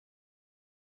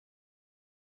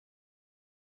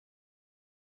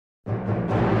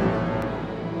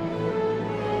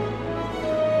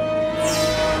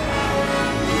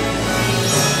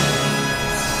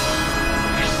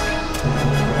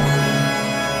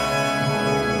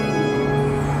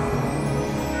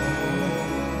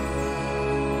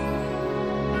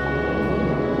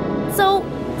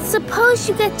Suppose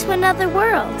you get to another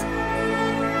world.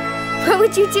 What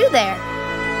would you do there?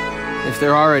 If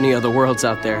there are any other worlds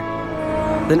out there,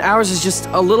 then ours is just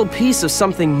a little piece of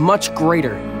something much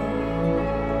greater.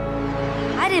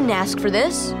 I didn't ask for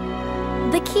this.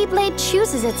 The Keyblade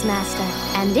chooses its master,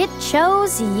 and it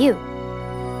chose you.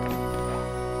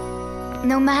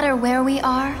 No matter where we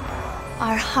are,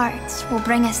 our hearts will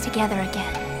bring us together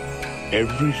again.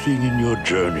 Everything in your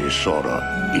journey,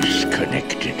 Sora, is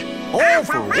connected. All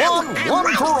for one,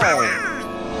 one for all.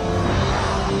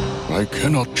 I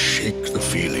cannot shake the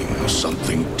feeling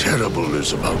something terrible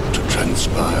is about to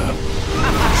transpire.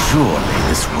 Surely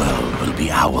this world will be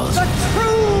ours. The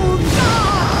true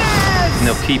darkness! And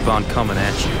they'll keep on coming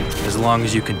at you, as long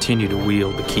as you continue to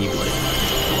wield the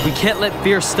Keyblade. We can't let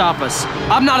fear stop us.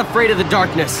 I'm not afraid of the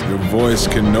darkness. Your voice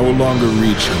can no longer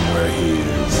reach him where he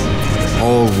is.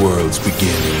 All worlds begin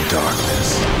in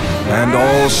darkness, and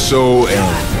all so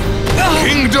end.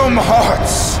 Kingdom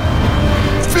Hearts!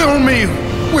 Fill me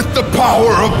with the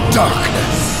power of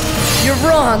darkness! You're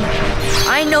wrong.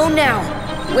 I know now,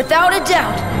 without a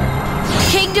doubt.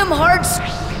 Kingdom Hearts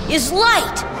is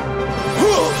light.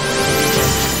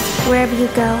 Wherever you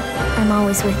go, I'm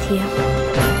always with you.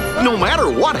 No matter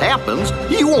what happens,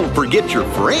 you won't forget your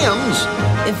friends.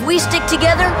 If we stick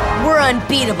together, we're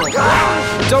unbeatable.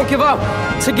 Don't give up.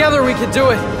 Together we can do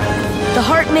it. The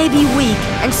heart may be weak,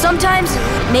 and sometimes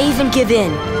may even give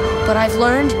in. But I've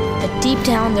learned that deep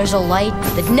down there's a light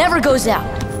that never goes out.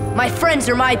 My friends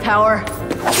are my power.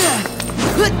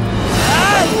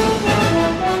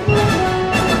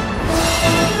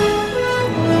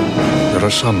 There are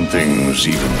some things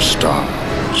even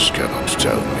stars cannot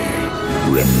tell me.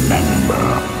 Remember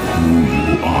who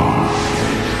you are.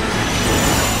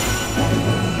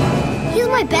 He's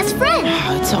my best friend.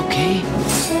 It's okay.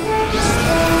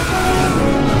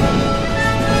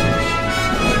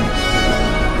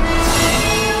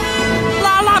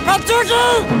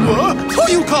 What?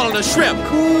 Who you calling a shrimp?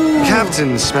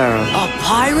 Captain Sparrow. A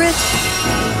pirate?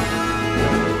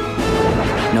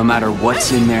 No matter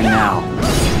what's in there now,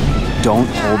 don't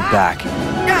hold back.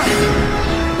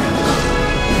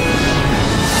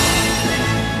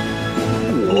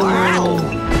 Wow.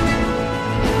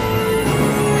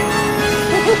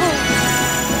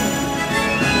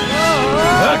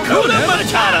 Hakuna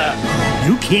Matata!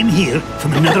 You came here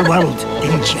from another world,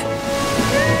 didn't you?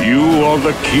 You are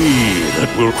the key that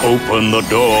will open the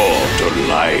door to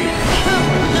light.